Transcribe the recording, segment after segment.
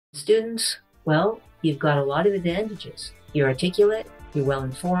Students, well, you've got a lot of advantages. You're articulate, you're well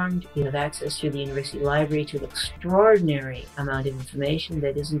informed, you have access through the university library to an extraordinary amount of information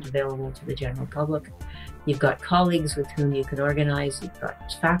that isn't available to the general public. You've got colleagues with whom you can organize, you've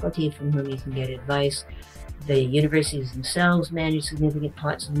got faculty from whom you can get advice. The universities themselves manage significant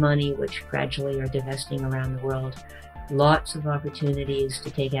pots of money, which gradually are divesting around the world. Lots of opportunities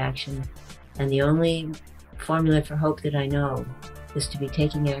to take action. And the only formula for hope that I know is to be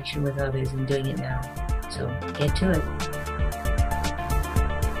taking action with others and doing it now. So get to it.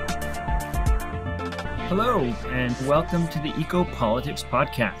 Hello, and welcome to the Eco-Politics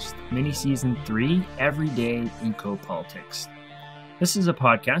Podcast, mini-season 3, Everyday Eco-Politics. This is a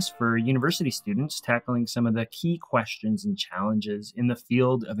podcast for university students tackling some of the key questions and challenges in the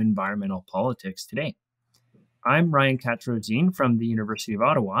field of environmental politics today. I'm Ryan Katrozine from the University of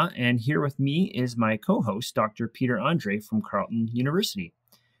Ottawa, and here with me is my co-host, Dr. Peter Andre from Carleton University.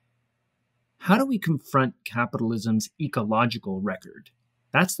 How do we confront capitalism's ecological record?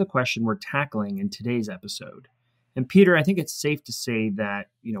 That's the question we're tackling in today's episode. And Peter, I think it's safe to say that,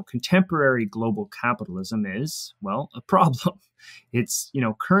 contemporary global capitalism is, a problem. Its,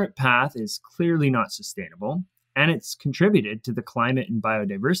 current path is clearly not sustainable, and it's contributed to the climate and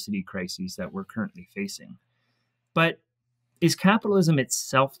biodiversity crises that we're currently facing. But is capitalism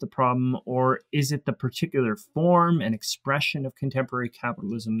itself the problem, or is it the particular form and expression of contemporary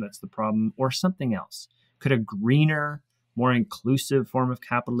capitalism that's the problem, or something else? Could a greener, more inclusive form of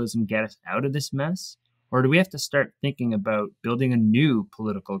capitalism get us out of this mess? Or do we have to start thinking about building a new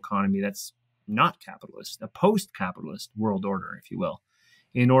political economy that's not capitalist, a post-capitalist world order, if you will,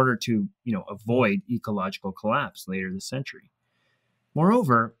 in order to, avoid ecological collapse later this century?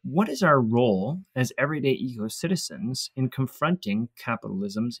 Moreover, what is our role as everyday eco-citizens in confronting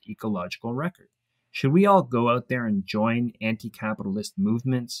capitalism's ecological record? Should we all go out there and join anti-capitalist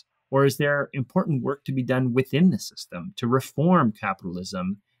movements, or is there important work to be done within the system to reform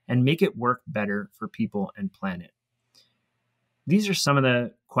capitalism and make it work better for people and planet? These are some of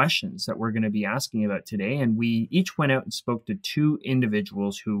the questions that we're going to be asking about today, and we each went out and spoke to two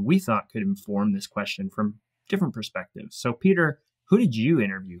individuals who we thought could inform this question from different perspectives. So, Peter, who did you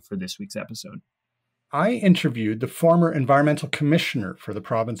interview for this week's episode? I interviewed the former Environmental Commissioner for the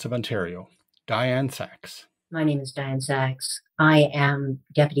province of Ontario, Dianne Saxe. My name is Dianne Saxe. I am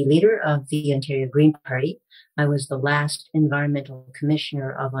Deputy Leader of the Ontario Green Party. I was the last Environmental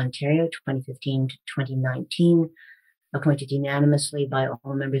Commissioner of Ontario, 2015 to 2019, appointed unanimously by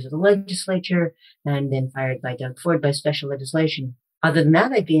all members of the legislature, and then fired by Doug Ford by special legislation. Other than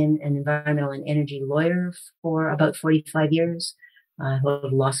that, I've been an environmental and energy lawyer for about 45 years. I hold a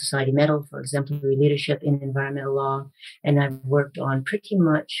Law Society Medal for exemplary leadership in environmental law, and I've worked on pretty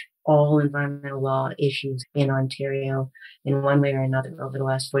much all environmental law issues in Ontario in one way or another over the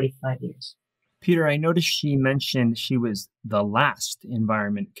last 45 years. Peter, I noticed she mentioned she was the last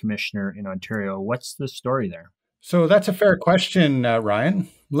Environment Commissioner in Ontario. What's the story there? So that's a fair question, Ryan.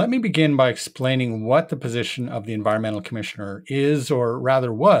 Let me begin by explaining what the position of the Environmental Commissioner is, or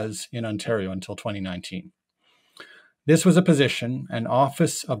rather was, in Ontario until 2019. This was a position, an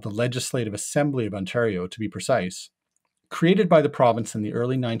office of the Legislative Assembly of Ontario, to be precise, created by the province in the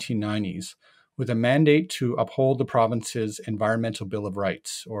early 1990s with a mandate to uphold the province's Environmental Bill of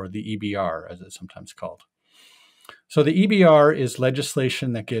Rights, or the EBR, as it's sometimes called. So the EBR is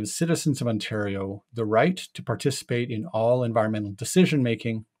legislation that gives citizens of Ontario the right to participate in all environmental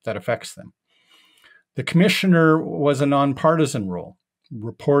decision-making that affects them. The commissioner was a nonpartisan role,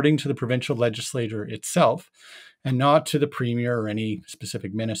 reporting to the provincial legislature itself and not to the premier or any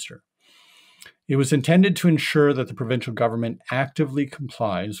specific minister. It was intended to ensure that the provincial government actively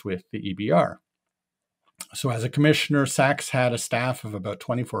complies with the EBR. So as a commissioner, Saxe had a staff of about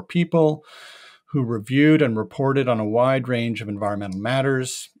 24 people who reviewed and reported on a wide range of environmental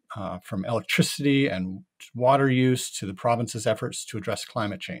matters, from electricity and water use to the province's efforts to address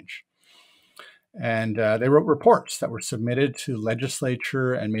climate change. And they wrote reports that were submitted to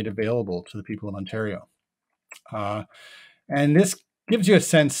legislature and made available to the people of Ontario. And this gives you a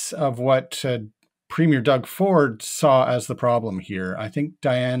sense of what Premier Doug Ford saw as the problem here. I think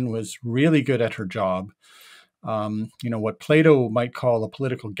Dianne was really good at her job. What Plato might call a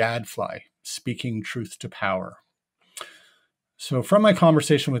political gadfly, speaking truth to power. So from my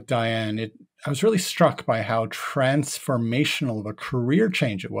conversation with Dianne, I was really struck by how transformational of a career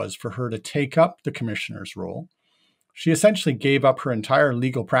change it was for her to take up the commissioner's role. She essentially gave up her entire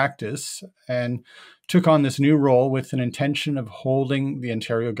legal practice and took on this new role with an intention of holding the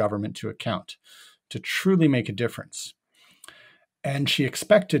Ontario government to account, to truly make a difference. And she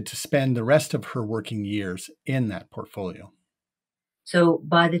expected to spend the rest of her working years in that portfolio. So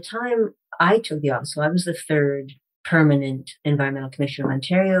by the time I took the office, so I was the third permanent environmental commissioner of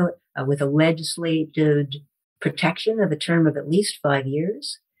Ontario with a legislated protection of a term of at least 5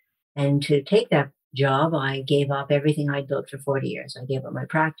 years. And to take that job, I gave up everything I'd built for 40 years. I gave up my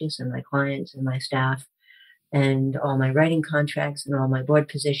practice and my clients and my staff and all my writing contracts and all my board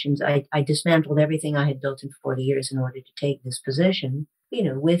positions. I dismantled everything I had built in 40 years in order to take this position,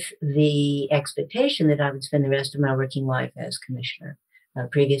 with the expectation that I would spend the rest of my working life as commissioner. A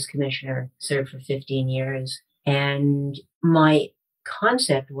previous commissioner served for 15 years. And my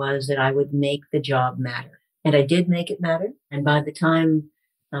concept was that I would make the job matter. And I did make it matter. And by the time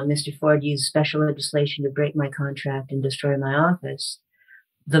Mr. Ford used special legislation to break my contract and destroy my office,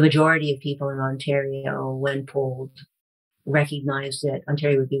 the majority of people in Ontario, when polled, recognized that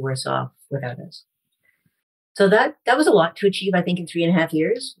Ontario would be worse off without us. So that was a lot to achieve, I think, in 3.5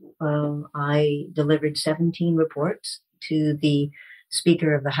 years. I delivered 17 reports to the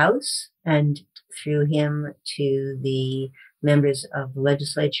Speaker of the House and through him to the members of the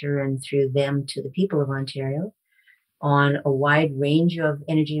legislature and through them to the people of Ontario on a wide range of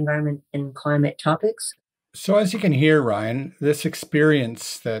energy, environment, and climate topics. So as you can hear, Ryan, this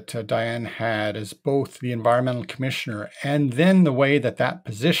experience that Dianne had as both the environmental commissioner and then the way that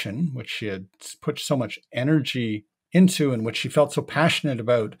position, which she had put so much energy into and which she felt so passionate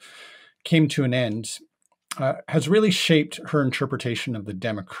about, came to an end, has really shaped her interpretation of the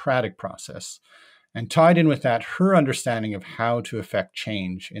democratic process. And tied in with that, her understanding of how to affect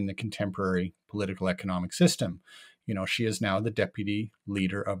change in the contemporary political economic system. She is now the deputy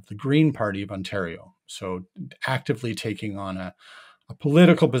leader of the Green Party of Ontario. So actively taking on a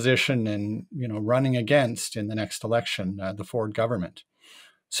political position and, running against in the next election, the Ford government.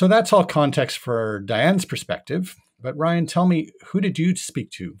 So that's all context for Dianne's perspective. But Ryan, tell me, who did you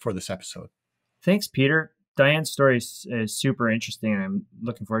speak to for this episode? Thanks, Peter. Dianne's story is super interesting, and I'm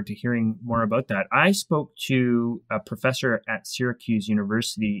looking forward to hearing more about that. I spoke to a professor at Syracuse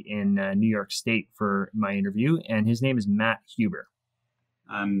University in New York State for my interview, and his name is Matt Huber.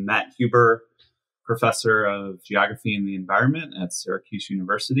 I'm Matt Huber, professor of geography and the environment at Syracuse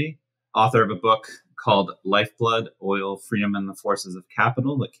University, author of a book called Lifeblood, Oil, Freedom, and the Forces of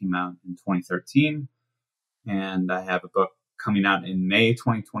Capital that came out in 2013. And I have a book coming out in May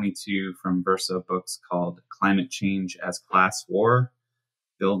 2022 from Verso Books called Climate Change as Class War,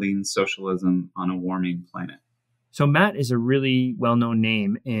 Building Socialism on a Warming Planet. So Matt is a really well-known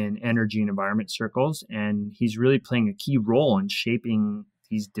name in energy and environment circles, and he's really playing a key role in shaping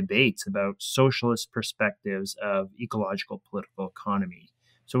these debates about socialist perspectives of ecological political economy.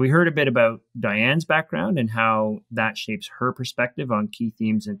 So we heard a bit about Dianne's background and how that shapes her perspective on key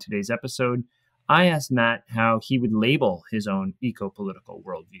themes in today's episode. I asked Matt how he would label his own eco-political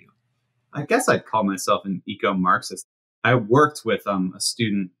worldview. I guess I'd call myself an eco-Marxist. I worked with a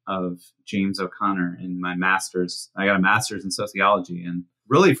student of James O'Connor in my master's. I got a master's in sociology, and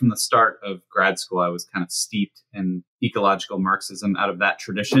really from the start of grad school, I was kind of steeped in ecological Marxism out of that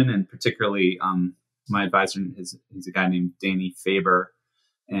tradition, and particularly my advisor he's a guy named Danny Faber,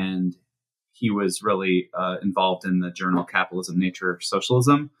 and he was really involved in the journal Capitalism, Nature,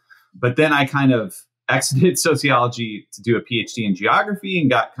 Socialism. But then I kind of exited sociology to do a PhD in geography and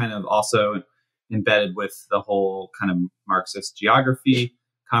got kind of also embedded with the whole kind of Marxist geography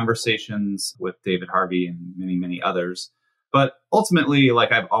conversations with David Harvey and many, many others. But ultimately,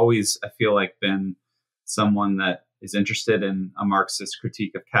 I've always, I feel like, been someone that is interested in a Marxist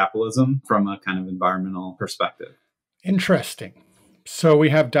critique of capitalism from a kind of environmental perspective. Interesting. So we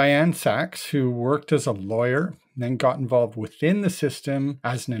have Dianne Saxe, who worked as a lawyer, then got involved within the system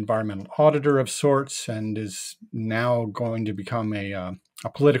as an environmental auditor of sorts, and is now going to become a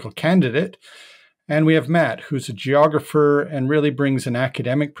political candidate. And we have Matt, who's a geographer and really brings an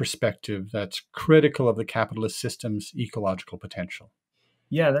academic perspective that's critical of the capitalist system's ecological potential.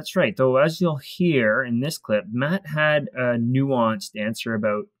 Yeah, that's right. Though, as you'll hear in this clip, Matt had a nuanced answer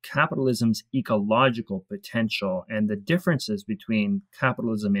about capitalism's ecological potential and the differences between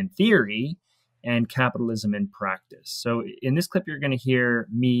capitalism in theory and capitalism in practice. So in this clip, you're going to hear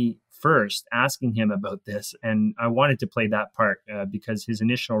me first asking him about this. And I wanted to play that part because his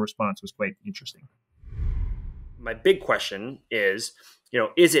initial response was quite interesting. My big question is,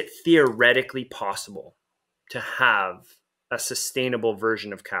 is it theoretically possible to have a sustainable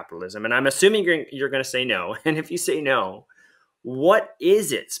version of capitalism? And I'm assuming you're going to say no. And if you say no, what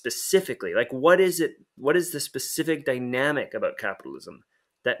is it specifically? What is it? What is the specific dynamic about capitalism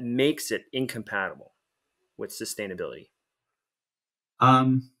that makes it incompatible with sustainability?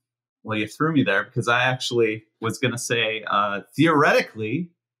 Well, you threw me there because I actually was going to say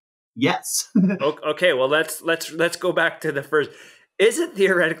theoretically, yes. Okay. Well, let's go back to the first. Is it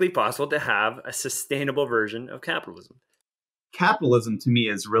theoretically possible to have a sustainable version of capitalism? Capitalism to me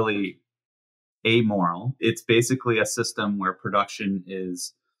is really amoral. It's basically a system where production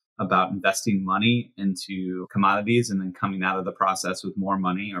is about investing money into commodities and then coming out of the process with more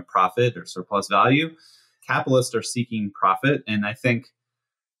money or profit or surplus value. Capitalists are seeking profit, and I think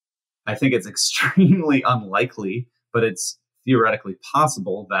it's extremely unlikely, but it's theoretically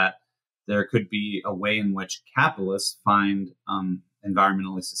possible that there could be a way in which capitalists find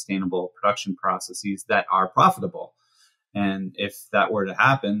environmentally sustainable production processes that are profitable. And if that were to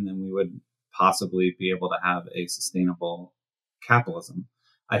happen, then we would possibly be able to have a sustainable capitalism.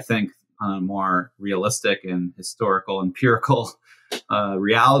 I think on a more realistic and historical, empirical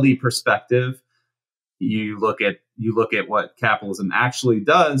reality perspective, you look at what capitalism actually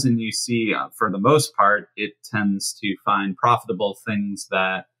does, and you see, for the most part, it tends to find profitable things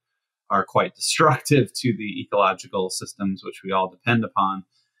that are quite destructive to the ecological systems which we all depend upon.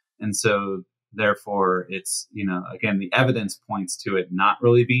 And so, therefore, it's, again, the evidence points to it not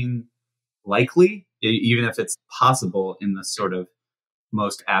really being likely, even if it's possible in the sort of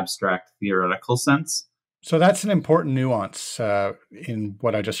most abstract theoretical sense. So that's an important nuance in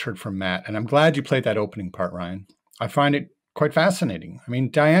what I just heard from Matt. And I'm glad you played that opening part, Ryan. I find it quite fascinating. I mean,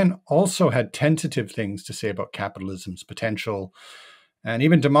 Dianne also had tentative things to say about capitalism's potential, and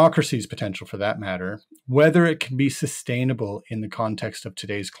even democracy's potential for that matter, whether it can be sustainable in the context of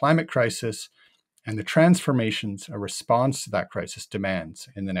today's climate crisis and the transformations a response to that crisis demands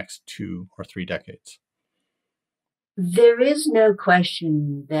in the next 2 or 3 decades. There is no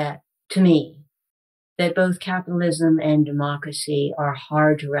question that, to me, that both capitalism and democracy are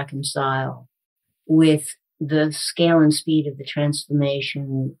hard to reconcile with the scale and speed of the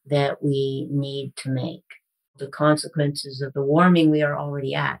transformation that we need to make. The consequences of the warming we are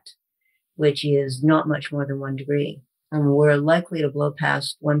already at, which is not much more than 1 degree. And we're likely to blow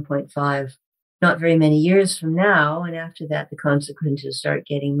past 1.5 not very many years from now. And after that, the consequences start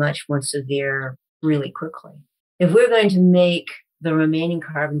getting much more severe really quickly. If we're going to make the remaining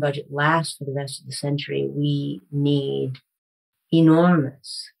carbon budget last for the rest of the century, we need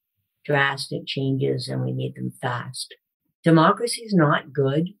enormous, drastic changes, and we need them fast. Democracy is not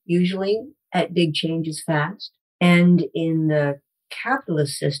good, usually, at big changes fast. And in the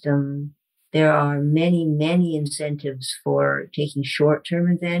capitalist system, there are many, many incentives for taking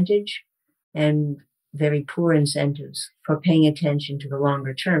short-term advantage and very poor incentives for paying attention to the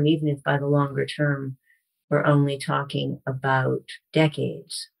longer term, even if by the longer term, we're only talking about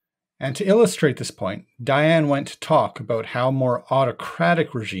decades. And to illustrate this point, Dianne went to talk about how more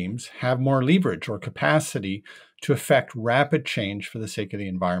autocratic regimes have more leverage or capacity to effect rapid change for the sake of the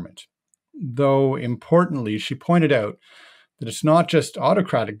environment. Though importantly, she pointed out that it's not just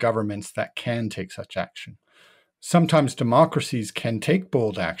autocratic governments that can take such action. Sometimes democracies can take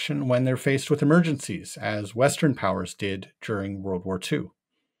bold action when they're faced with emergencies, as Western powers did during World War II.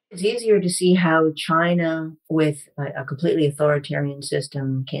 It's easier to see how China, with a completely authoritarian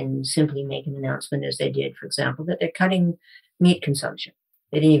system, can simply make an announcement, as they did, for example, that they're cutting meat consumption.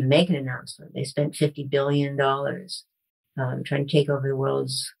 They didn't even make an announcement. They spent $50 billion trying to take over the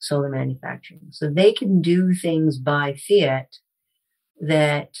world's solar manufacturing. So they can do things by fiat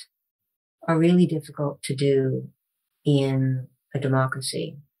that are really difficult to do in a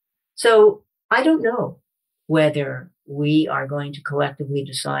democracy. So I don't know whether we are going to collectively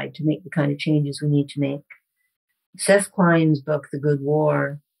decide to make the kind of changes we need to make. Seth Klein's book, The Good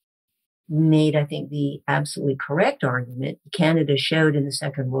War, made, I think, the absolutely correct argument. Canada showed in the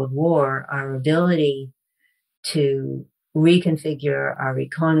Second World War our ability to reconfigure our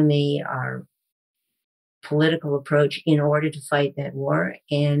economy, our political approach in order to fight that war,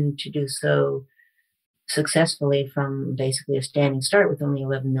 and to do so successfully from basically a standing start with only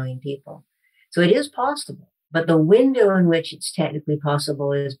 11 million people. So it is possible. But the window in which it's technically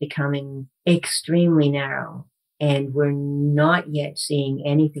possible is becoming extremely narrow. And we're not yet seeing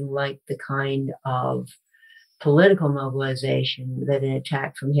anything like the kind of political mobilization that an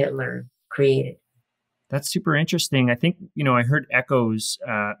attack from Hitler created. That's super interesting. I think, I heard echoes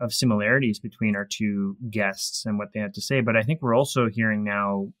of similarities between our two guests and what they had to say, but I think we're also hearing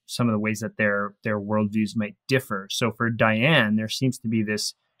now some of the ways that their worldviews might differ. So for Dianne, there seems to be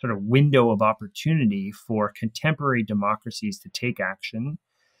this sort of window of opportunity for contemporary democracies to take action,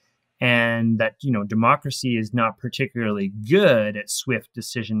 and that, democracy is not particularly good at swift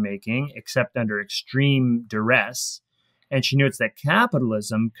decision making, except under extreme duress. And she notes that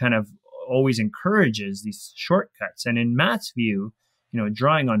capitalism kind of always encourages these shortcuts. And in Matt's view,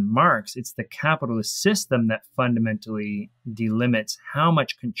 drawing on Marx, it's the capitalist system that fundamentally delimits how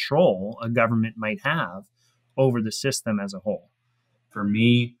much control a government might have over the system as a whole. For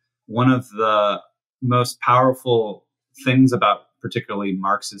me, one of the most powerful things about particularly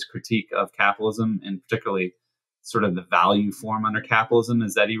Marx's critique of capitalism, and particularly sort of the value form under capitalism,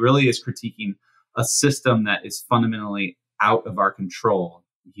 is that he really is critiquing a system that is fundamentally out of our control.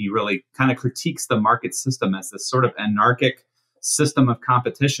 He really kind of critiques the market system as this sort of anarchic system of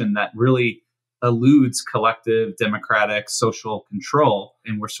competition that really eludes collective, democratic, social control.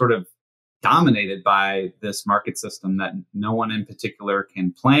 And we're sort of dominated by this market system that no one in particular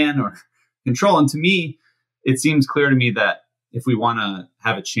can plan or control. And to me, it seems clear to me that if we want to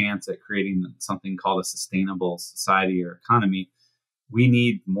have a chance at creating something called a sustainable society or economy, we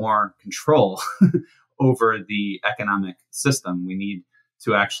need more control over the economic system. We need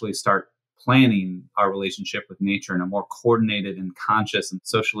to actually start planning our relationship with nature in a more coordinated and conscious and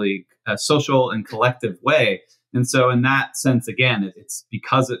social and collective way. And so in that sense, again, it's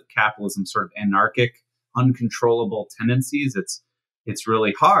because of capitalism's sort of anarchic, uncontrollable tendencies, it's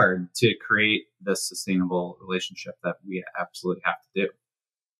really hard to create this sustainable relationship that we absolutely have to do.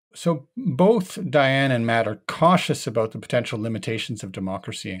 So both Dianne and Matt are cautious about the potential limitations of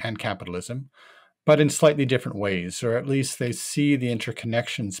democracy and capitalism, but in slightly different ways, or at least they see the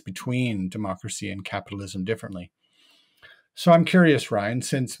interconnections between democracy and capitalism differently. So I'm curious, Ryan,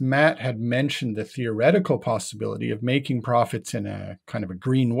 since Matt had mentioned the theoretical possibility of making profits in a kind of a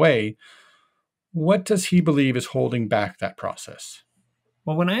green way, what does he believe is holding back that process?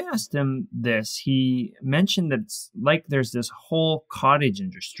 Well, when I asked him this, he mentioned that it's like there's this whole cottage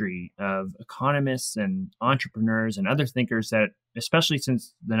industry of economists and entrepreneurs and other thinkers that, especially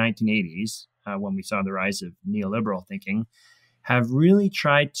since the 1980s, when we saw the rise of neoliberal thinking, have really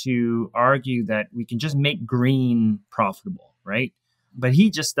tried to argue that we can just make green profitable, right? But he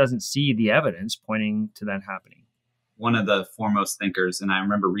just doesn't see the evidence pointing to that happening. One of the foremost thinkers, and I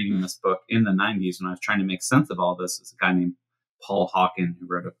remember reading this book in the 90s when I was trying to make sense of all this, is a guy named Paul Hawken, who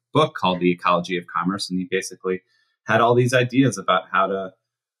wrote a book called The Ecology of Commerce. And he basically had all these ideas about how to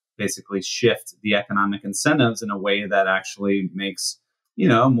basically shift the economic incentives in a way that actually makes,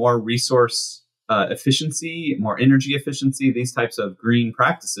 more resource efficiency, more energy efficiency, these types of green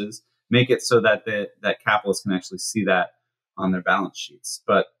practices, make it so that that capitalists can actually see that on their balance sheets.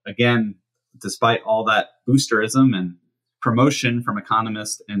 But again, despite all that boosterism and promotion from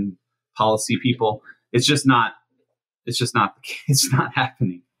economists and policy people, it's not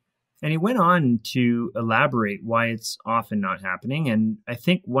happening. And he went on to elaborate why it's often not happening. And I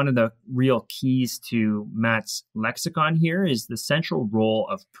think one of the real keys to Matt's lexicon here is the central role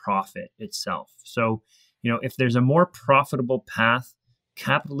of profit itself. So, if there's a more profitable path,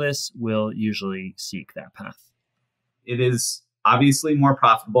 capitalists will usually seek that path. It is obviously more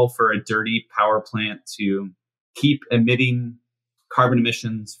profitable for a dirty power plant to keep emitting carbon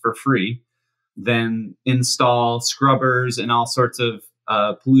emissions for free than install scrubbers and all sorts of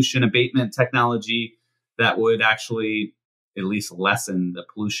pollution abatement technology that would actually at least lessen the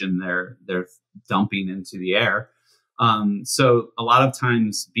pollution they're dumping into the air. So a lot of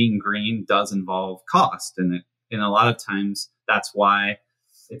times being green does involve cost. And a lot of times that's why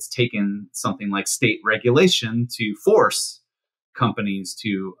it's taken something like state regulation to force companies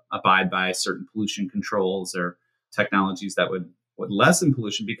to abide by certain pollution controls or technologies that would lessen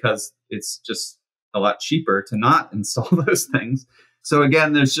pollution, because it's just a lot cheaper to not install those things. So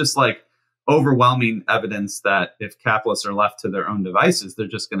again, there's just like overwhelming evidence that if capitalists are left to their own devices, they're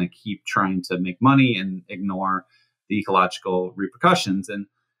just going to keep trying to make money and ignore the ecological repercussions. And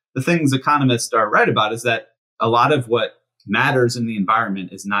the things economists are right about is that a lot of what matters in the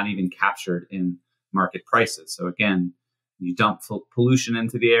environment is not even captured in market prices. So again, you dump pollution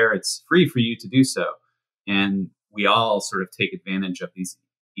into the air, it's free for you to do so. And we all sort of take advantage of these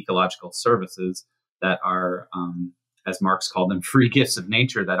ecological services that are, as Marx called them, free gifts of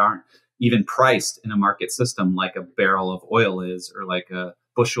nature that aren't even priced in a market system like a barrel of oil is or like a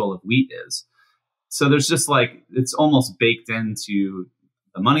bushel of wheat is. So there's just like, it's almost baked into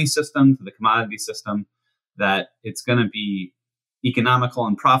the money system, to the commodity system, that it's going to be economical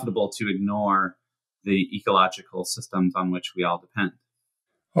and profitable to ignore the ecological systems on which we all depend.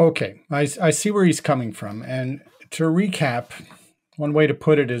 Okay, I see where he's coming from. And to recap, one way to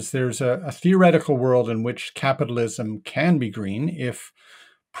put it is there's a theoretical world in which capitalism can be green if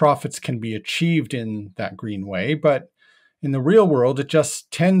profits can be achieved in that green way. But in the real world, it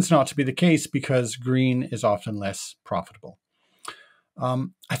just tends not to be the case because green is often less profitable.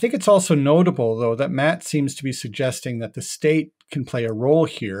 I think it's also notable, though, that Matt seems to be suggesting that the state can play a role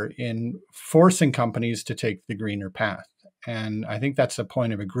here in forcing companies to take the greener path. And I think that's a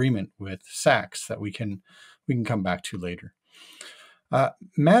point of agreement with Saxe that we can come back to later.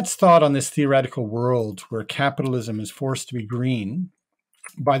 Matt's thought on this theoretical world where capitalism is forced to be green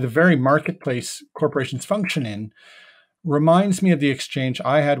by the very marketplace corporations function in reminds me of the exchange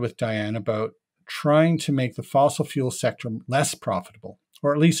I had with Dianne about trying to make the fossil fuel sector less profitable,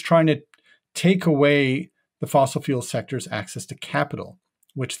 or at least trying to take away the fossil fuel sector's access to capital,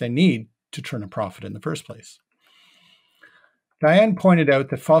 which they need to turn a profit in the first place. Dianne pointed out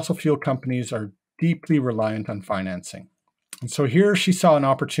that fossil fuel companies are deeply reliant on financing. And so here she saw an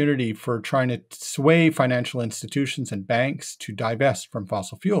opportunity for trying to sway financial institutions and banks to divest from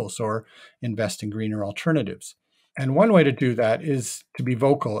fossil fuels or invest in greener alternatives. And one way to do that is to be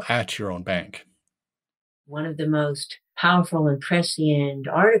vocal at your own bank. One of the most powerful and prescient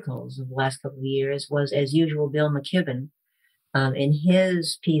articles of the last couple of years was, as usual, Bill McKibben. In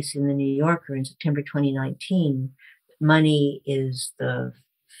his piece in the New Yorker in September 2019, money is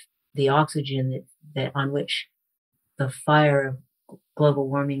the oxygen that on which the fire of global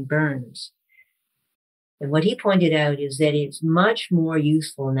warming burns. And what he pointed out is that it's much more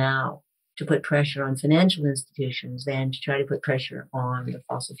useful now to put pressure on financial institutions than to try to put pressure on the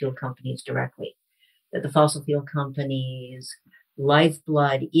fossil fuel companies directly. That the fossil fuel companies'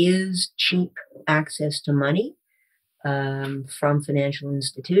 lifeblood is cheap access to money from financial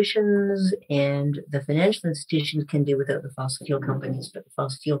institutions, and the financial institutions can do without the fossil fuel companies, but the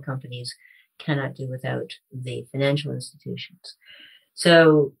fossil fuel companies cannot do without the financial institutions.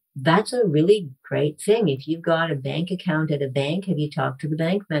 So that's a really great thing. If you've got a bank account at a bank, have you talked to the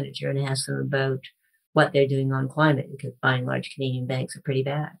bank manager and asked them about what they're doing on climate? Because by and large, Canadian banks are pretty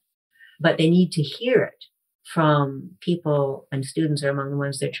bad. But they need to hear it from people, and students are among the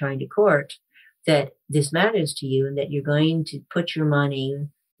ones they're trying to court, that this matters to you and that you're going to put your money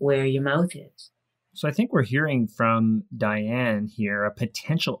where your mouth is. So I think we're hearing from Dianne here a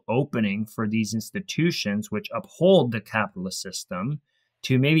potential opening for these institutions which uphold the capitalist system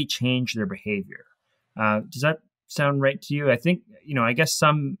to maybe change their behavior. Does that sound right to you? I think, I guess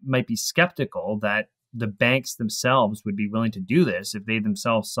some might be skeptical that the banks themselves would be willing to do this if they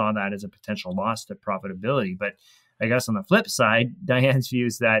themselves saw that as a potential loss to profitability. But I guess on the flip side, Dianne's view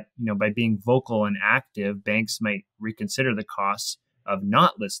is that, by being vocal and active, banks might reconsider the costs of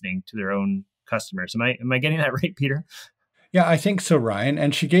not listening to their own customers. Am I getting that right, Peter? Yeah, I think so, Ryan.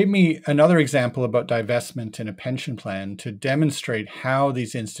 And she gave me another example about divestment in a pension plan to demonstrate how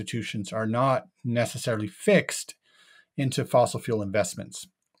these institutions are not necessarily fixed into fossil fuel investments.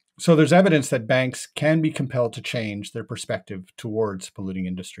 So there's evidence that banks can be compelled to change their perspective towards polluting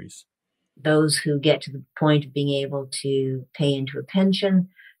industries. Those who get to the point of being able to pay into a pension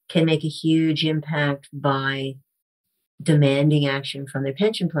can make a huge impact by demanding action from their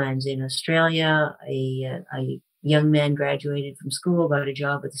pension plans. In Australia, a young man graduated from school, got a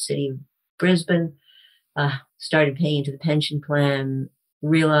job with the city of Brisbane, started paying into the pension plan,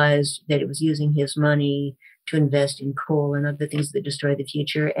 realized that it was using his money to invest in coal and other things that destroy the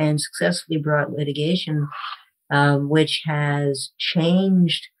future, and successfully brought litigation, which has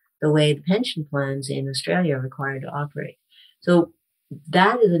changed the way the pension plans in Australia are required to operate. So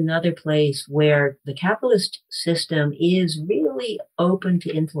that is another place where the capitalist system is really open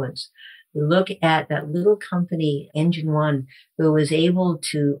to influence. We look at that little company, Engine One, who was able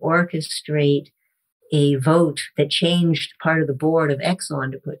to orchestrate a vote that changed part of the board of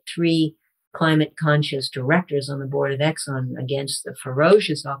Exxon to put 3 climate conscious directors on the board of Exxon against the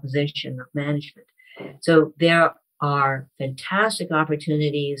ferocious opposition of management. So there are fantastic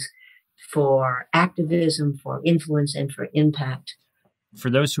opportunities for activism, for influence, and for impact. For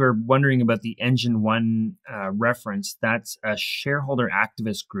those who are wondering about the Engine One reference, that's a shareholder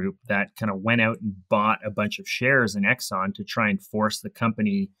activist group that kind of went out and bought a bunch of shares in Exxon to try and force the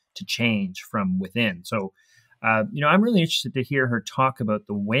company to change from within. So, I'm really interested to hear her talk about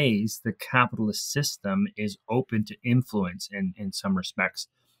the ways the capitalist system is open to influence in some respects.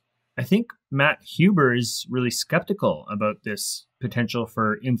 I think Matt Huber is really skeptical about this potential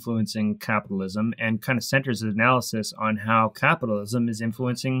for influencing capitalism and kind of centers his analysis on how capitalism is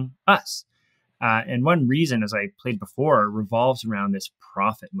influencing us. And one reason, as I played before, revolves around this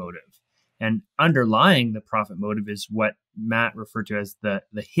profit motive. And underlying the profit motive is what Matt referred to as the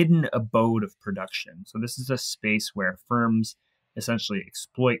hidden abode of production. So this is a space where firms essentially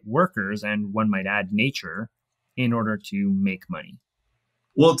exploit workers, and one might add nature, in order to make money.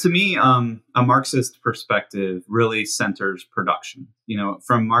 Well, to me, a Marxist perspective really centers production.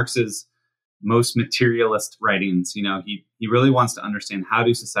 From Marx's most materialist writings, he really wants to understand how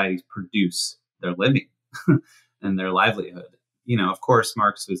do societies produce their living and their livelihood. Of course,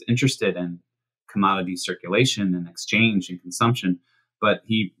 Marx was interested in commodity circulation and exchange and consumption, but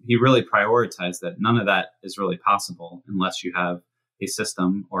he really prioritized that none of that is really possible unless you have a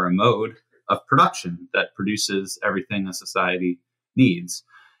system or a mode of production that produces everything a society needs.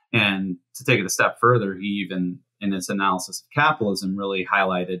 And to take it a step further, he even, in his analysis of capitalism, really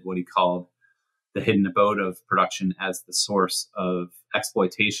highlighted what he called the hidden abode of production as the source of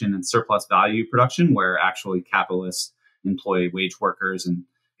exploitation and surplus value production, where actually capitalists employ wage workers and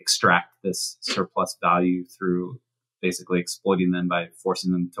extract this surplus value through basically exploiting them by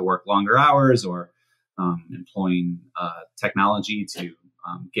forcing them to work longer hours or employing technology to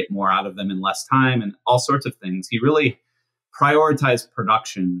get more out of them in less time and all sorts of things. He really prioritized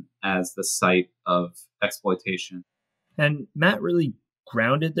production as the site of exploitation. And Matt really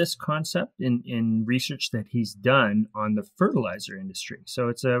grounded this concept in research that he's done on the fertilizer industry. So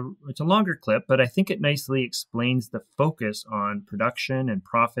it's a longer clip, but I think it nicely explains the focus on production and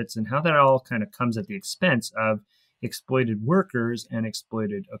profits and how that all kind of comes at the expense of exploited workers and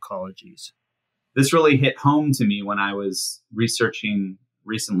exploited ecologies. This really hit home to me when I was researching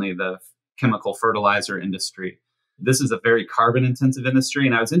recently the chemical fertilizer industry. This is a very carbon intensive industry,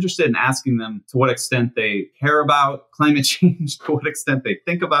 and I was interested in asking them to what extent they care about climate change, to what extent they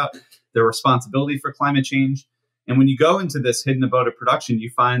think about their responsibility for climate change. And when you go into this hidden abode of production,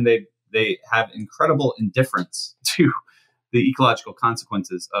 you find they have incredible indifference to the ecological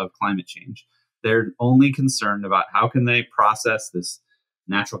consequences of climate change. They're only concerned about how can they process this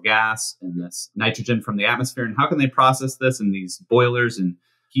natural gas and this nitrogen from the atmosphere, and how can they process this in these boilers and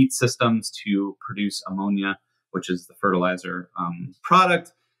heat systems to produce ammonia, which is the fertilizer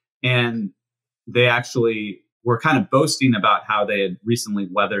product. And they actually were kind of boasting about how they had recently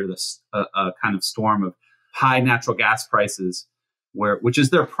weathered this a kind of storm of high natural gas prices, which is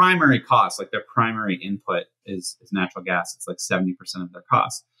their primary cost. Like their primary input is natural gas. It's like 70% of their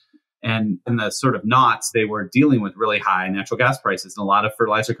cost. And in the sort of knots, they were dealing with really high natural gas prices. And a lot of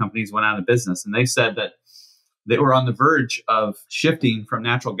fertilizer companies went out of business. And they said that they were on the verge of shifting from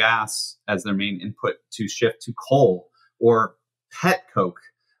natural gas as their main input to shift to coal or pet coke,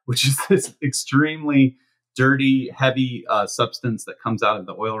 which is this extremely dirty, heavy substance that comes out of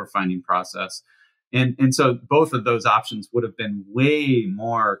the oil refining process. And so both of those options would have been way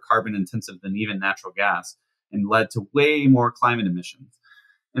more carbon intensive than even natural gas and led to way more climate emissions.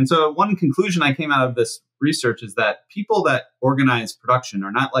 And so one conclusion I came out of this research is that people that organize production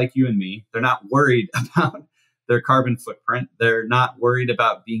are not like you and me. They're not worried about their carbon footprint. They're not worried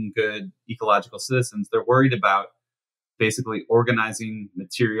about being good ecological citizens. They're worried about basically organizing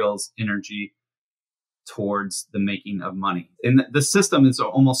materials, energy towards the making of money. And the system is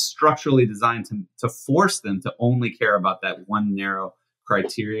almost structurally designed to force them to only care about that one narrow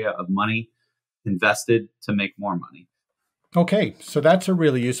criteria of money invested to make more money. Okay, so that's a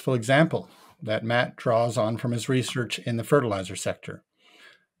really useful example that Matt draws on from his research in the fertilizer sector.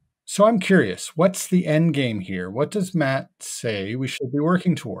 So I'm curious, what's the end game here? What does Matt say we should be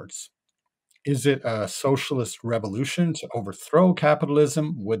working towards? Is it a socialist revolution to overthrow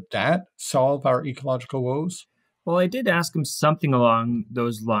capitalism? Would that solve our ecological woes? Well, I did ask him something along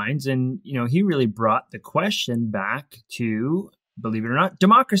those lines, and he really brought the question back to, believe it or not,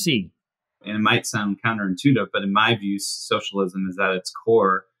 democracy. And it might sound counterintuitive, but in my view, socialism is at its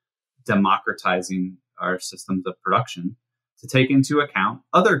core democratizing our systems of production to take into account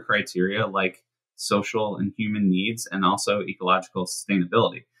other criteria like social and human needs and also ecological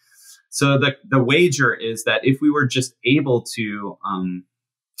sustainability. So the wager is that if we were just able to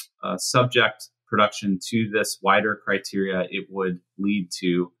subject production to this wider criteria, it would lead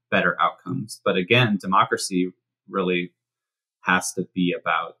to better outcomes. But again, democracy really has to be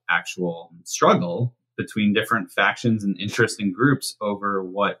about actual struggle between different factions and interesting groups over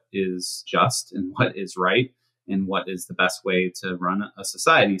what is just and what is right and what is the best way to run a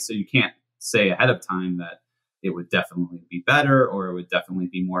society. So you can't say ahead of time that it would definitely be better or it would definitely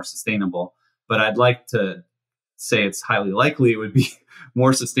be more sustainable. But I'd like to say it's highly likely it would be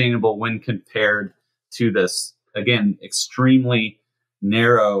more sustainable when compared to this, again, extremely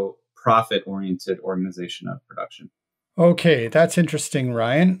narrow profit-oriented organization of production. Okay, that's interesting,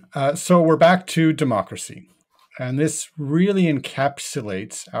 Ryan. So we're back to democracy. And this really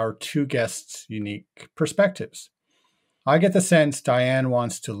encapsulates our two guests' unique perspectives. I get the sense Dianne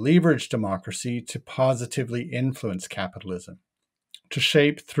wants to leverage democracy to positively influence capitalism, to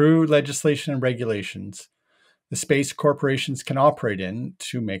shape through legislation and regulations the space corporations can operate in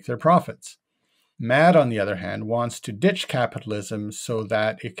to make their profits. Matt, on the other hand, wants to ditch capitalism so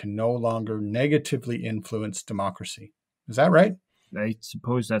that it can no longer negatively influence democracy. Is that right? I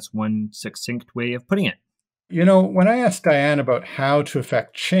suppose that's one succinct way of putting it. When I asked Dianne about how to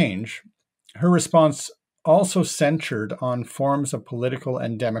effect change, her response also centered on forms of political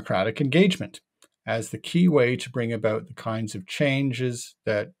and democratic engagement as the key way to bring about the kinds of changes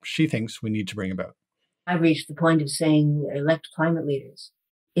that she thinks we need to bring about. I've reached the point of saying elect climate leaders.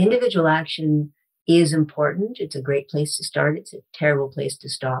 Individual action is important. It's a great place to start. It's a terrible place to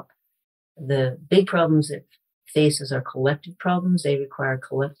stop. The big problems that face us are collective problems. They require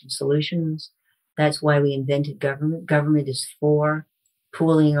collective solutions. That's why we invented government. Government is for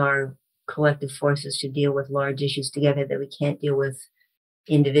pooling our collective forces to deal with large issues together that we can't deal with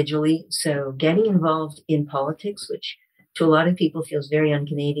individually. So getting involved in politics, which to a lot of people feels very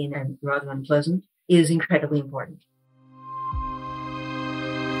un-Canadian and rather unpleasant, is incredibly important.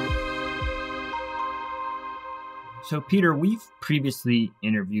 So, Peter, we've previously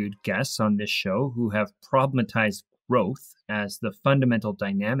interviewed guests on this show who have problematized growth as the fundamental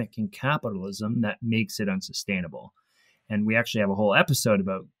dynamic in capitalism that makes it unsustainable. And we actually have a whole episode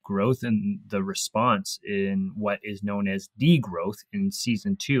about growth and the response in what is known as degrowth in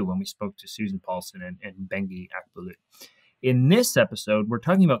season 2 when we spoke to Susan Paulson and Bengi Akbulut. In this episode, we're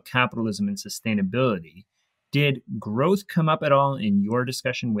talking about capitalism and sustainability. Did growth come up at all in your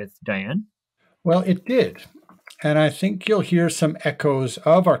discussion with Dianne? Well, it did. And I think you'll hear some echoes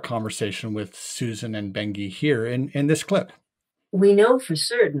of our conversation with Susan and Bengi here in this clip. We know for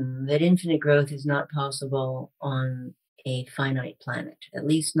certain that infinite growth is not possible on a finite planet, at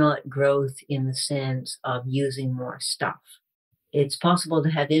least not growth in the sense of using more stuff. It's possible to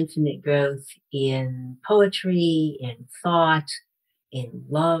have infinite growth in poetry, in thought, in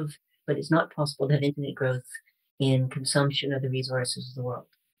love, but it's not possible to have infinite growth in consumption of the resources of the world.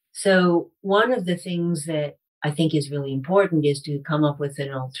 So one of the things that I think is really important is to come up with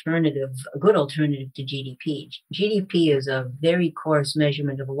an alternative, a good alternative to GDP. GDP is a very coarse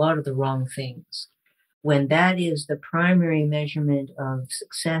measurement of a lot of the wrong things. When that is the primary measurement of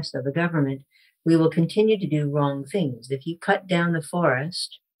success of a government, we will continue to do wrong things. If you cut down the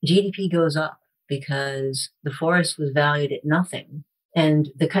forest, GDP goes up because the forest was valued at nothing, and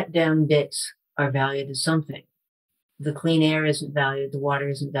the cut down bits are valued as something. The clean air isn't valued, the water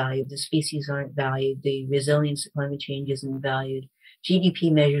isn't valued, the species aren't valued, the resilience to climate change isn't valued.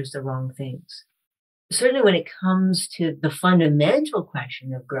 GDP measures the wrong things. Certainly when it comes to the fundamental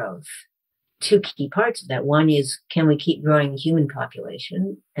question of growth, two key parts of that. One is, can we keep growing the human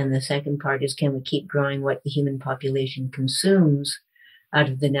population? And the second part is, can we keep growing what the human population consumes out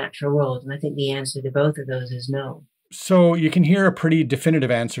of the natural world? And I think the answer to both of those is no. So you can hear a pretty definitive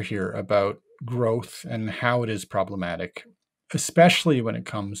answer here about growth and how it is problematic, especially when it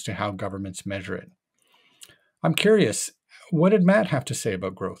comes to how governments measure it. I'm curious, what did Matt have to say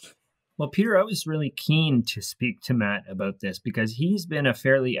about growth? Well, Peter, I was really keen to speak to Matt about this because he's been a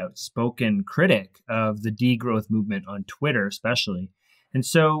fairly outspoken critic of the degrowth movement on Twitter, especially. And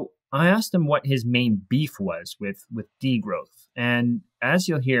so I asked him what his main beef was with degrowth. And as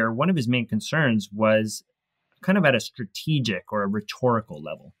you'll hear, one of his main concerns was kind of at a strategic or a rhetorical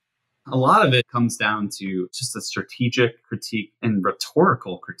level. A lot of it comes down to just a strategic critique and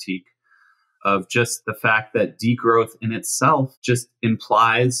rhetorical critique of just the fact that degrowth in itself just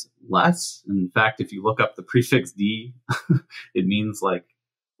implies less. In fact, if you look up the prefix D, it means like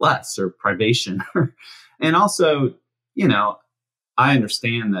less or privation. And also, I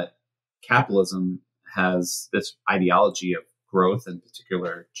understand that capitalism has this ideology of growth, in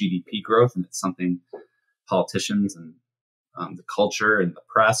particular GDP growth, and it's something politicians and the culture and the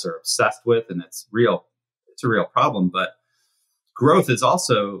press are obsessed with, and it's a real problem. But growth is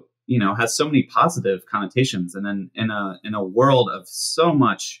also, has so many positive connotations. And then in a world of so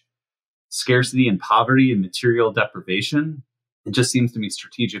much scarcity and poverty and material deprivation, it just seems to me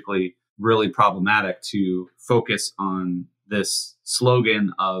strategically really problematic to focus on this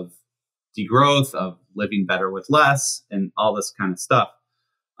slogan of degrowth, of living better with less, and all this kind of stuff.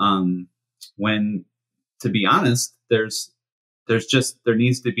 When, to be honest, there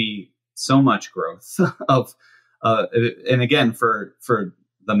needs to be so much growth of, and again, for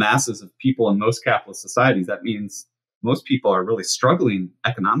the masses of people in most capitalist societies, that means most people are really struggling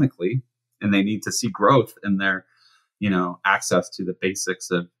economically, and they need to see growth in their, access to the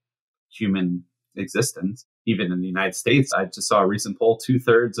basics of human existence. Even in the United States, I just saw a recent poll,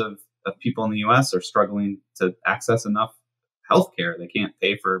 2/3 of people in the US are struggling to access enough healthcare. They can't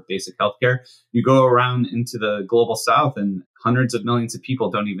pay for basic healthcare. You go around into the global south and hundreds of millions of people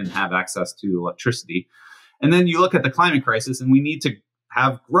don't even have access to electricity. And then you look at the climate crisis, and we need to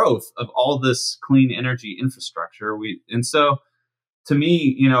have growth of all this clean energy infrastructure. And so to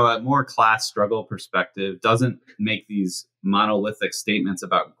me, a more class struggle perspective doesn't make these monolithic statements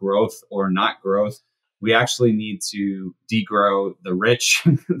about growth or not growth. We actually need to degrow the rich,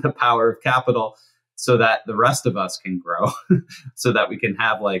 the power of capital, so that the rest of us can grow, so that we can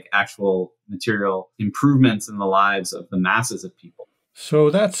have like actual material improvements in the lives of the masses of people. So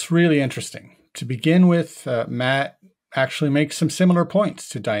that's really interesting, To begin with, Matt actually makes some similar points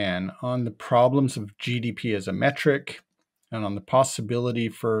to Dianne on the problems of GDP as a metric and on the possibility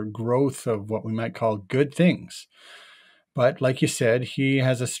for growth of what we might call good things. But like you said, he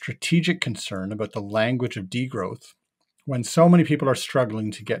has a strategic concern about the language of degrowth when so many people are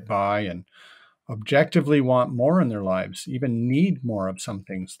struggling to get by and objectively want more in their lives, even need more of some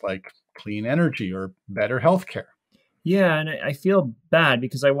things like clean energy or better healthcare. Yeah, and I feel bad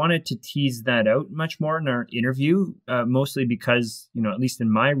because I wanted to tease that out much more in our interview, mostly because, at least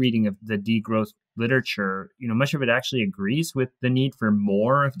in my reading of the degrowth literature, much of it actually agrees with the need for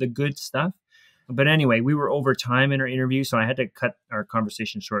more of the good stuff. But anyway, we were over time in our interview, so I had to cut our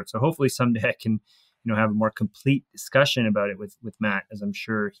conversation short. So hopefully someday I can, have a more complete discussion about it with Matt, as I'm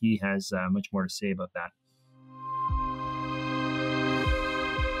sure he has much more to say about that.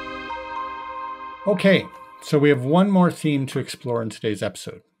 Okay. So we have one more theme to explore in today's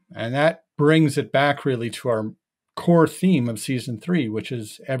episode, and that brings it back really to our core theme of season 3, which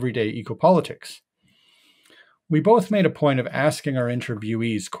is everyday ecopolitics. We both made a point of asking our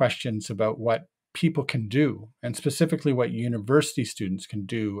interviewees questions about what people can do, and specifically what university students can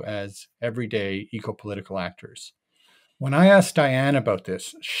do as everyday ecopolitical actors. When I asked Dianne about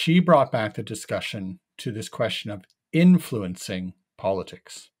this, she brought back the discussion to this question of influencing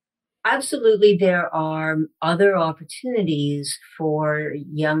politics. Absolutely, there are other opportunities for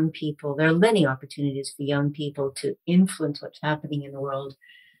young people. There are many opportunities for young people to influence what's happening in the world,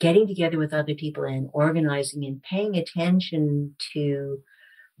 getting together with other people and organizing and paying attention to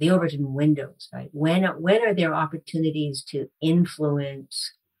the Overton windows, right? When are there opportunities to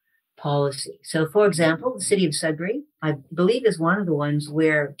influence policy? So, for example, the city of Sudbury, I believe, is one of the ones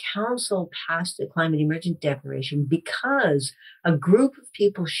where council passed the climate emergency declaration because a group of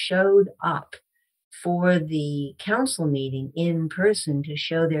people showed up for the council meeting in person to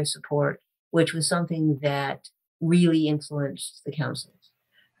show their support, which was something that really influenced the council.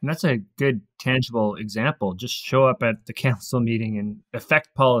 And that's a good tangible example. Just show up at the council meeting and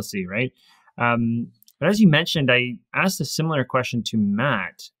affect policy, right? But as you mentioned, I asked a similar question to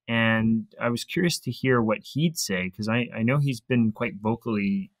Matt, and I was curious to hear what he'd say, because I know he's been quite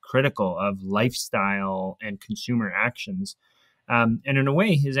vocally critical of lifestyle and consumer actions. And in a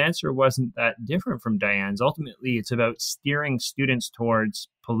way, his answer wasn't that different from Dianne's. Ultimately, it's about steering students towards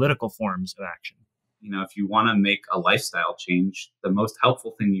political forms of action. If you want to make a lifestyle change, the most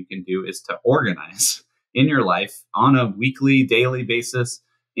helpful thing you can do is to organize in your life on a weekly, daily basis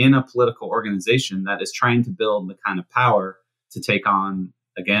in a political organization that is trying to build the kind of power to take on,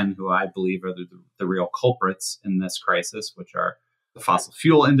 again, who I believe are the real culprits in this crisis, which are the fossil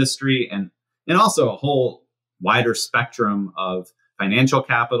fuel industry and also a whole wider spectrum of financial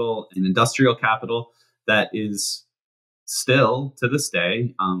capital and industrial capital that is still, to this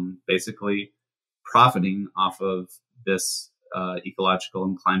day, basically profiting off of this ecological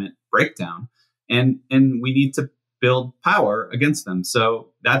and climate breakdown. And we need to build power against them.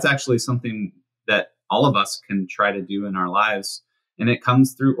 So that's actually something that all of us can try to do in our lives. And it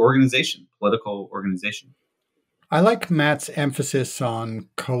comes through organization, political organization. I like Matt's emphasis on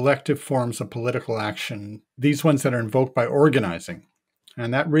collective forms of political action, these ones that are invoked by organizing.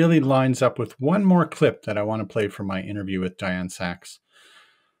 And that really lines up with one more clip that I want to play from my interview with Dianne Saxe.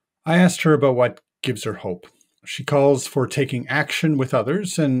 I asked her about what gives her hope. She calls for taking action with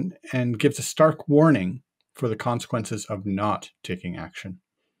others and gives a stark warning for the consequences of not taking action.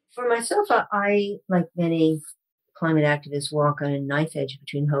 For myself, I, like many climate activists, walk on a knife edge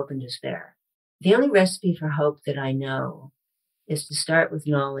between hope and despair. The only recipe for hope that I know is to start with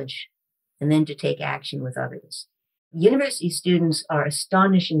knowledge and then to take action with others. University students are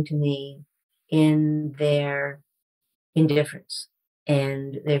astonishing to me in their indifference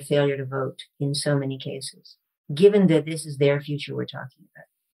and their failure to vote in so many cases, given that this is their future we're talking about.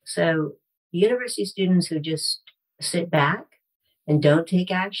 So university students who just sit back and don't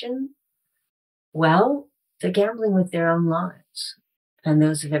take action, well, they're gambling with their own lives and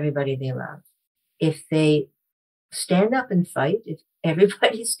those of everybody they love. If they stand up and fight, if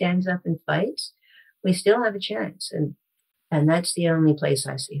everybody stands up and fights, we still have a chance. And that's the only place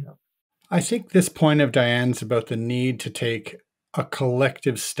I see hope. I think this point of Dianne's about the need to take a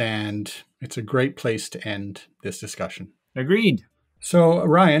collective stand, it's a great place to end this discussion. Agreed. So,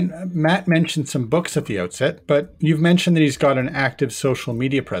 Ryan, Matt mentioned some books at the outset, but you've mentioned that he's got an active social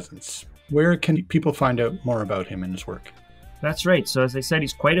media presence. Where can people find out more about him and his work? That's right. So as I said,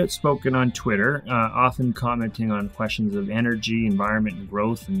 he's quite outspoken on Twitter, often commenting on questions of energy, environment, and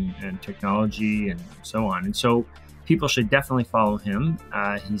growth, and technology, and so on. And so people should definitely follow him.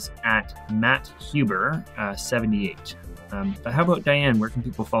 He's at Matt Huber 78. But how about Dianne? Where can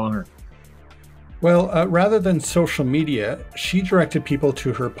people follow her? Well, rather than social media, she directed people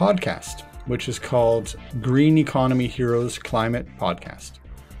to her podcast, which is called Green Economy Heroes Climate Podcast.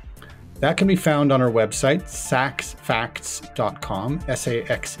 That can be found on our website, SaxeFacts.com,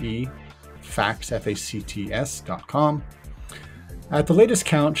 S-A-X-E, facts, F-A-C-T-S.com. At the latest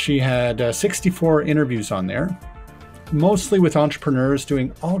count, she had 64 interviews on there, mostly with entrepreneurs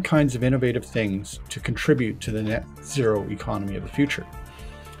doing all kinds of innovative things to contribute to the net zero economy of the future.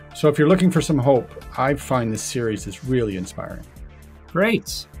 So if you're looking for some hope, I find this series is really inspiring.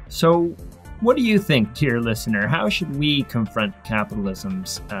 Great. So what do you think, dear listener? How should we confront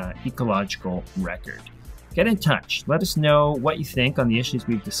capitalism's ecological record? Get in touch. Let us know what you think on the issues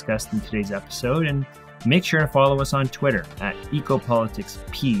we've discussed in today's episode, and make sure to follow us on Twitter at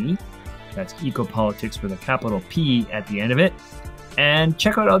EcopoliticsP. That's Ecopolitics with a capital P at the end of it. And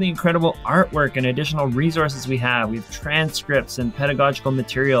check out all the incredible artwork and additional resources we have. We have transcripts and pedagogical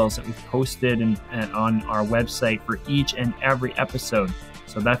materials that we've posted and on our website for each and every episode.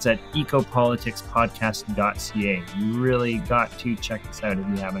 So that's at ecopoliticspodcast.ca. You really got to check this out if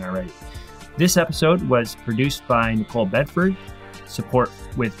you haven't already. This episode was produced by Nicole Bedford. Support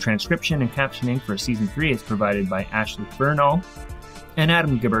with transcription and captioning for Season 3 is provided by Ashley Bernal. And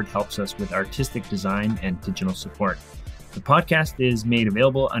Adam Gibbard helps us with artistic design and digital support. The podcast is made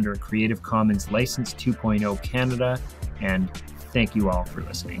available under a Creative Commons License 2.0 Canada, and thank you all for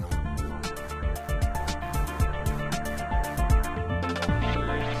listening.